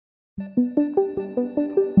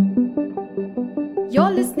You're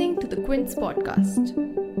listening to the Quince podcast.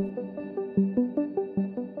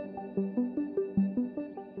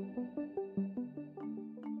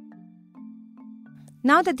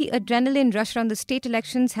 Now that the adrenaline rush around the state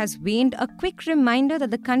elections has waned, a quick reminder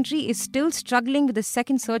that the country is still struggling with the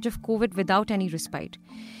second surge of COVID without any respite.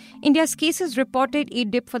 India's cases reported a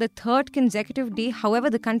dip for the third consecutive day.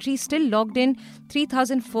 However, the country still logged in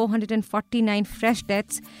 3,449 fresh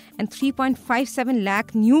deaths and 3.57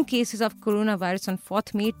 lakh new cases of coronavirus on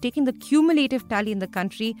 4th May, taking the cumulative tally in the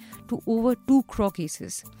country to over 2 crore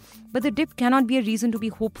cases. But the dip cannot be a reason to be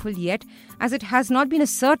hopeful yet, as it has not been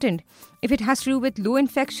ascertained if it has to do with low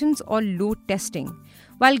infections or low testing.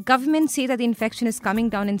 While governments say that the infection is coming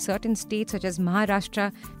down in certain states such as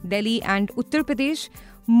Maharashtra, Delhi and Uttar Pradesh,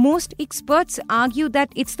 most experts argue that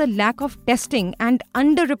it's the lack of testing and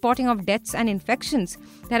under-reporting of deaths and infections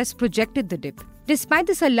that has projected the dip. Despite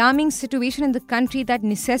this alarming situation in the country that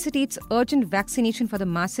necessitates urgent vaccination for the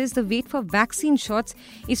masses, the wait for vaccine shots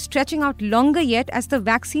is stretching out longer yet as the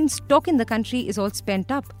vaccine stock in the country is all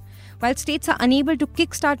spent up. While states are unable to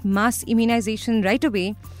kickstart mass immunization right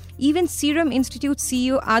away, even Serum Institute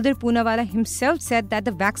CEO Adar Poonawalla himself said that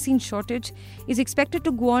the vaccine shortage is expected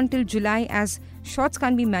to go on till July as shots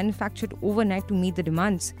can't be manufactured overnight to meet the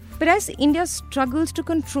demands. But as India struggles to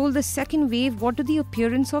control the second wave, what do the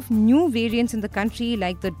appearance of new variants in the country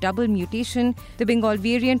like the double mutation, the Bengal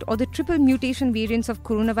variant or the triple mutation variants of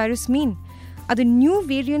coronavirus mean? Are the new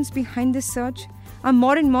variants behind this surge? Are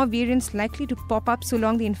more and more variants likely to pop up so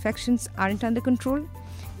long the infections aren't under control?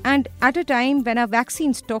 And at a time when our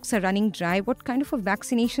vaccine stocks are running dry, what kind of a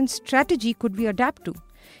vaccination strategy could we adapt to?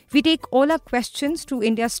 We take all our questions to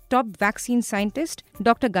India's top vaccine scientist,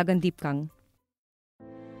 Dr. Gagandeep Kang.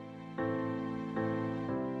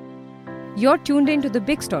 You're tuned in to The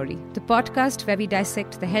Big Story, the podcast where we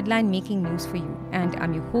dissect the headline-making news for you. And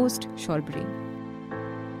I'm your host, Shalbari.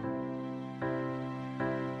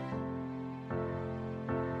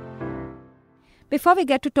 Before we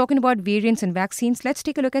get to talking about variants and vaccines, let's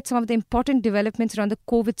take a look at some of the important developments around the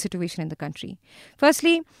COVID situation in the country.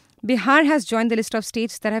 Firstly, Bihar has joined the list of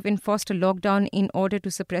states that have enforced a lockdown in order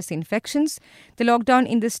to suppress the infections. The lockdown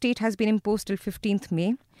in the state has been imposed till 15th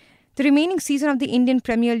May. The remaining season of the Indian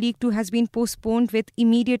Premier League 2 has been postponed with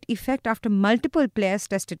immediate effect after multiple players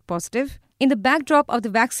tested positive. In the backdrop of the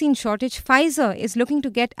vaccine shortage, Pfizer is looking to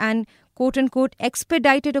get an quote-unquote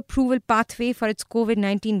expedited approval pathway for its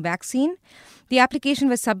COVID-19 vaccine. The application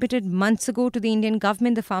was submitted months ago to the Indian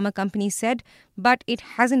government, the pharma company said, but it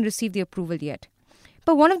hasn't received the approval yet.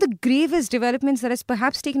 But one of the gravest developments that has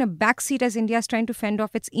perhaps taken a backseat as India is trying to fend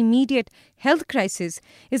off its immediate health crisis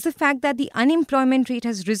is the fact that the unemployment rate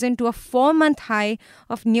has risen to a 4-month high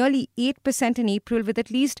of nearly 8% in April, with at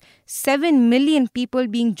least 7 million people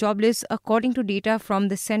being jobless, according to data from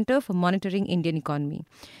the Center for Monitoring Indian Economy.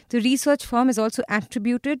 The research firm has also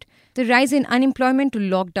attributed the rise in unemployment to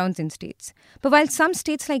lockdowns in states. But while some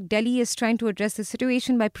states like Delhi is trying to address the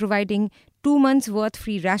situation by providing 2 months' worth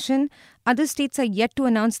free ration, other states are yet to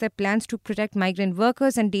announce their plans to protect migrant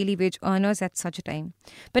workers and daily wage earners at such a time.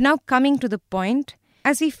 But now coming to the point,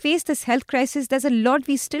 as we face this health crisis, there's a lot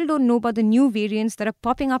we still don't know about the new variants that are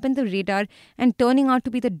popping up in the radar and turning out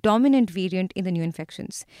to be the dominant variant in the new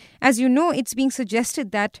infections. As you know, it's being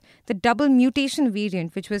suggested that the double mutation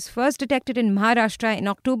variant, which was first detected in Maharashtra in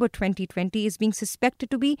October 2020, is being suspected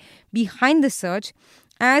to be behind the surge,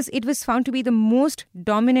 as it was found to be the most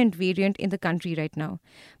dominant variant in the country right now.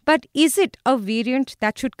 But is it a variant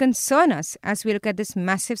that should concern us as we look at this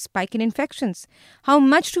massive spike in infections? How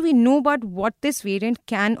much do we know about what this variant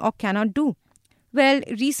can or cannot do? Well,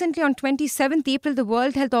 recently on 27th April, the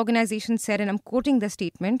World Health Organization said, and I'm quoting the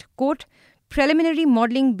statement, quote, preliminary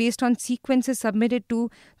modeling based on sequences submitted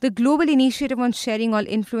to the Global Initiative on Sharing All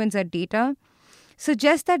Influenza Data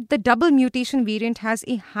suggests that the double mutation variant has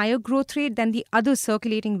a higher growth rate than the other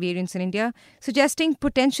circulating variants in India, suggesting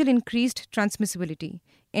potential increased transmissibility,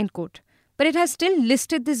 end quote. But it has still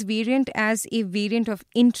listed this variant as a variant of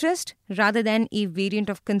interest rather than a variant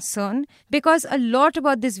of concern, because a lot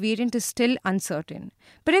about this variant is still uncertain.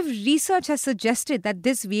 But if research has suggested that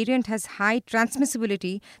this variant has high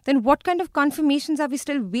transmissibility, then what kind of confirmations are we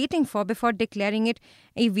still waiting for before declaring it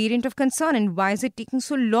a variant of concern? And why is it taking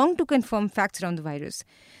so long to confirm facts around the virus?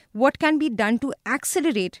 What can be done to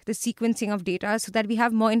accelerate the sequencing of data so that we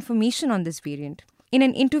have more information on this variant? In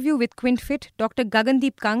an interview with QuintFit, Dr.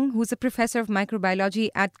 Gagandeep Kang, who's a professor of microbiology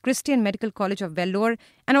at Christian Medical College of Vellore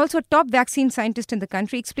and also a top vaccine scientist in the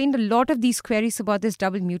country, explained a lot of these queries about this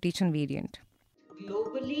double mutation variant.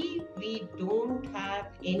 Globally, we don't have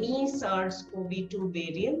any SARS-CoV-2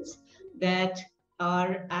 variants that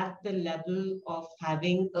are at the level of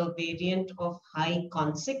having a variant of high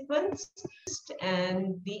consequence.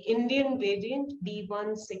 And the Indian variant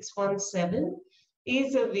B1617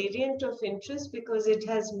 is a variant of interest because it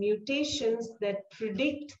has mutations that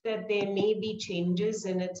predict that there may be changes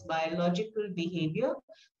in its biological behavior,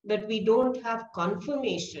 but we don't have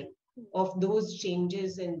confirmation of those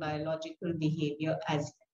changes in biological behavior as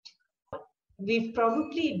yet. We've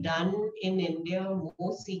probably done in India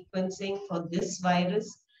more sequencing for this virus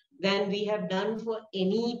than we have done for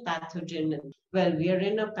any pathogen. Well, we are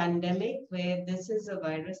in a pandemic where this is a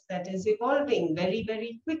virus that is evolving very,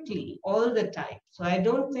 very quickly all the time. So I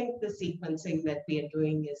don't think the sequencing that we are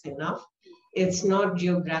doing is enough. It's not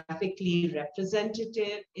geographically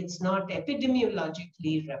representative. It's not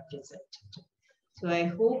epidemiologically representative. So I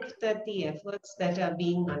hope that the efforts that are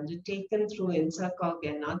being undertaken through INSACOG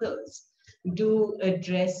and others do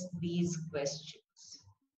address these questions.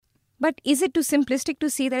 But is it too simplistic to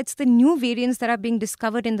say that it's the new variants that are being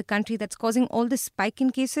discovered in the country that's causing all this spike in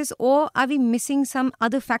cases, or are we missing some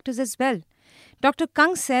other factors as well? Dr.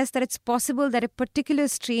 Kang says that it's possible that a particular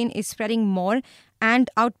strain is spreading more and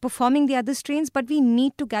outperforming the other strains, but we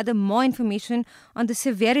need to gather more information on the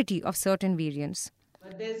severity of certain variants.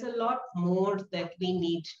 But there's a lot more that we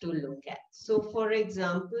need to look at. So, for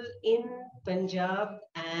example, in Punjab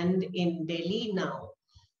and in Delhi now,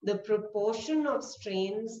 the proportion of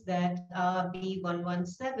strains that are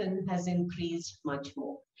B117 has increased much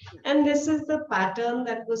more. And this is the pattern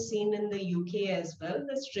that was seen in the UK as well.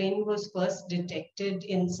 The strain was first detected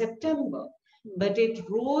in September, but it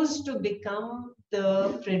rose to become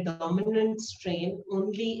the predominant strain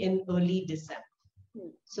only in early December.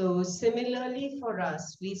 So similarly for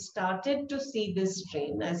us, we started to see this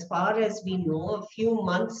strain, as far as we know, a few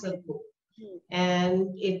months ago. And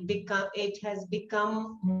it has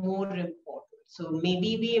become more important. So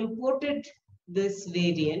maybe we imported this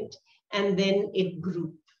variant and then it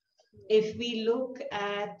grew. If we look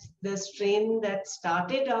at the strain that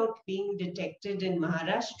started out being detected in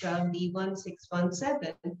Maharashtra,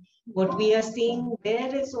 B1617, what we are seeing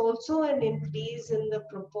there is also an increase in the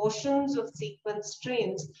proportions of sequence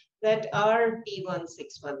strains that are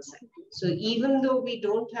B1617. So even though we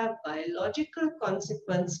don't have biological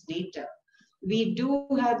consequence data, we do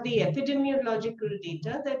have the epidemiological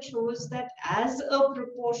data that shows that as a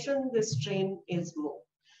proportion, the strain is more.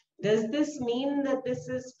 Does this mean that this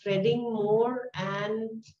is spreading more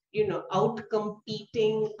and,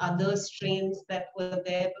 outcompeting other strains that were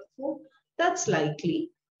there before? That's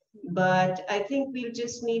likely. But I think we'll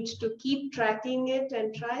just need to keep tracking it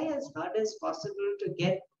and try as hard as possible to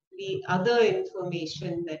get the other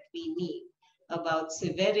information that we need about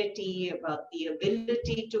severity, about the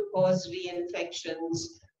ability to cause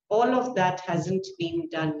reinfections. All of that hasn't been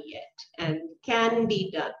done yet and can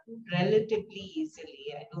be done relatively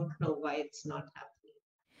easily. I don't know why it's not happening.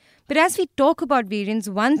 But as we talk about variants,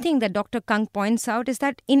 one thing that Dr. Kang points out is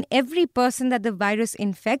that in every person that the virus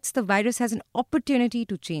infects, the virus has an opportunity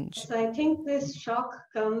to change. So I think this shock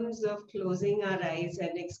comes of closing our eyes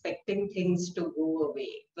and expecting things to go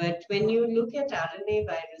away. But when you look at RNA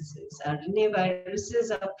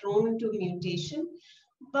viruses are prone to mutation.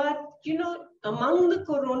 But, among the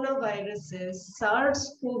coronaviruses,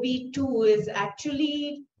 SARS-CoV-2 is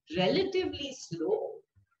actually relatively slow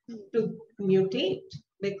to mutate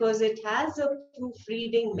because it has a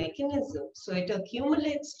proofreading mechanism. So it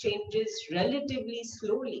accumulates changes relatively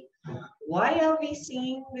slowly. Why are we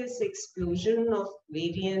seeing this explosion of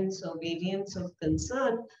variants or variants of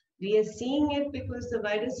concern? We are seeing it because the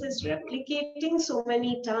virus is replicating so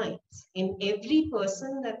many times. In every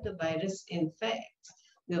person that the virus infects,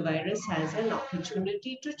 the virus has an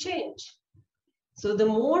opportunity to change. So the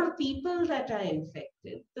more people that are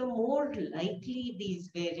infected, the more likely these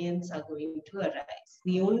variants are going to arise.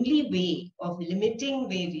 The only way of limiting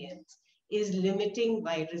variants is limiting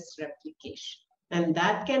virus replication. And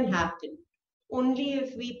that can happen only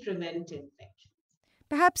if we prevent infection.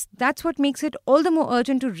 Perhaps that's what makes it all the more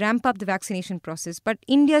urgent to ramp up the vaccination process. But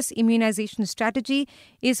India's immunization strategy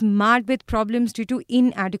is marred with problems due to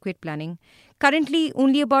inadequate planning. Currently,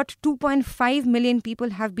 only about 2.5 million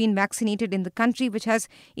people have been vaccinated in the country, which has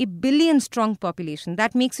a billion-strong population.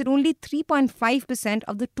 That makes it only 3.5%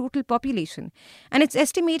 of the total population. And it's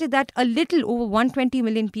estimated that a little over 120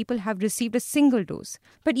 million people have received a single dose.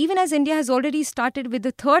 But even as India has already started with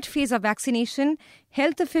the third phase of vaccination,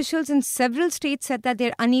 health officials in several states said that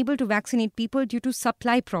they're unable to vaccinate people due to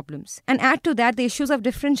supply problems. And add to that the issues of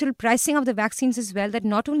differential pricing of the vaccines as well, that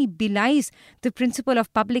not only belies the principle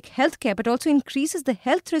of public health care, but also increases the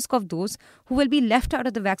health risk of those who will be left out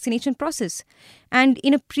of the vaccination process. And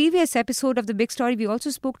in a previous episode of The Big Story, we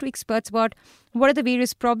also spoke to experts about what are the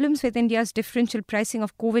various problems with India's differential pricing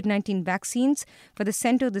of COVID-19 vaccines for the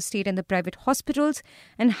centre, the state and the private hospitals,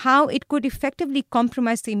 and how it could effectively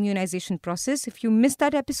compromise the immunization process. If you missed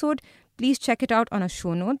that episode, please check it out on our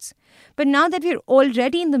show notes. But now that we're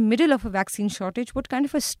already in the middle of a vaccine shortage, what kind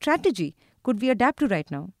of a strategy could we adapt to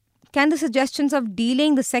right now? Can the suggestions of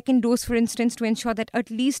delaying the second dose, for instance, to ensure that at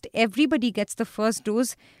least everybody gets the first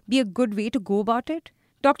dose be a good way to go about it?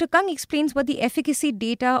 Dr. Kang explains what the efficacy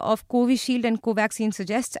data of Covishield and Covaxin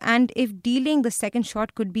suggests and if delaying the second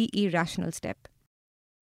shot could be a rational step.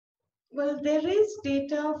 Well, there is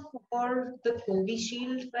data for the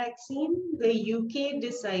Covishield vaccine. The UK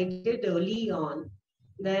decided early on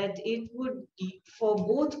that it would, for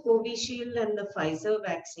both Covishield and the Pfizer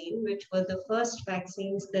vaccine, which were the first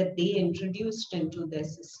vaccines that they introduced into their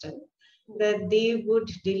system, that they would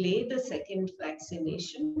delay the second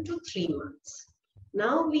vaccination to 3 months.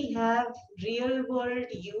 Now we have real world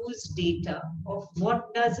use data of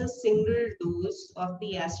what does a single dose of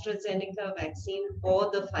the AstraZeneca vaccine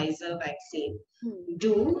or the Pfizer vaccine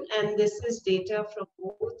do. And this is data from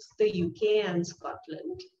both the UK and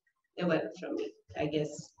Scotland. Well, from, I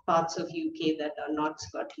guess, parts of UK that are not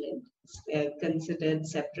Scotland, they're considered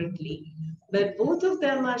separately. But both of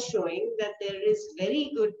them are showing that there is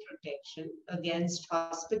very good protection against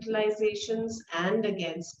hospitalizations and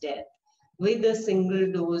against death with a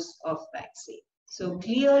single dose of vaccine. So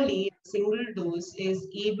clearly, a single dose is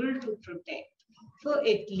able to protect for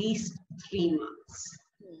at least 3 months.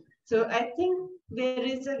 So I think there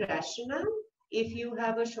is a rationale. If you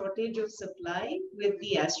have a shortage of supply with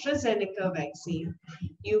the AstraZeneca vaccine,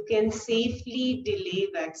 you can safely delay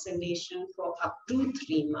vaccination for up to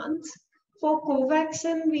 3 months. For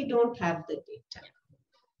Covaxin, we don't have the data.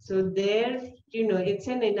 So there, it's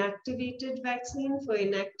an inactivated vaccine. For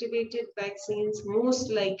inactivated vaccines, most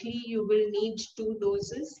likely you will need 2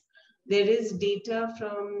 doses. There is data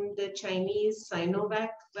from the Chinese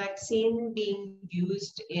Sinovac vaccine being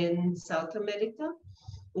used in South America,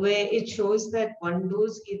 where it shows that 1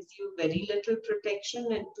 dose gives you very little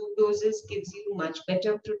protection and 2 doses gives you much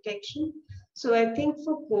better protection. So I think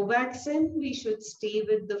for Covaxin, we should stay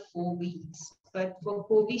with the 4 weeks. But for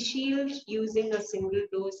Covishield, using a single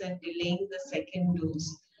dose and delaying the second dose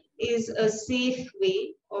is a safe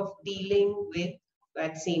way of dealing with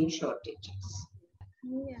vaccine shortages.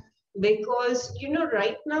 Yeah. Because,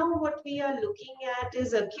 right now what we are looking at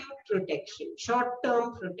is acute protection,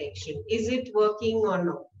 short-term protection. Is it working or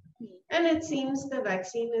not? And it seems the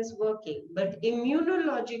vaccine is working. But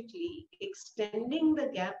immunologically, extending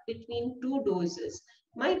the gap between 2 doses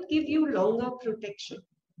might give you longer protection.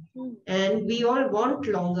 And we all want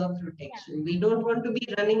longer protection. We don't want to be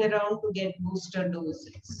running around to get booster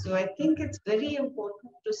doses. So I think it's very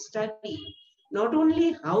important to study not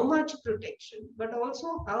only how much protection, but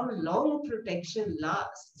also how long protection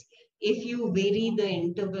lasts if you vary the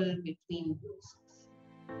interval between doses.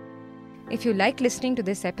 If you like listening to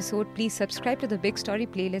this episode, please subscribe to the Big Story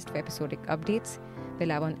playlist for episodic updates. We're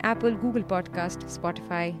live on Apple, Google Podcast,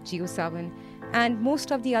 Spotify, JioSaavn, and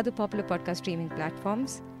most of the other popular podcast streaming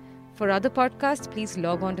platforms. For other podcasts, please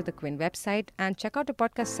log on to the Quint website and check out the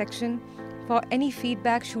podcast section. For any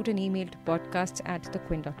feedback, shoot an email to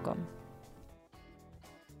podcasts@thequint.com.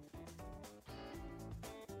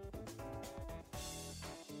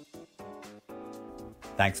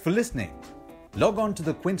 Thanks for listening. Log on to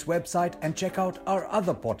the Quint's website and check out our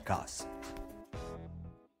other podcasts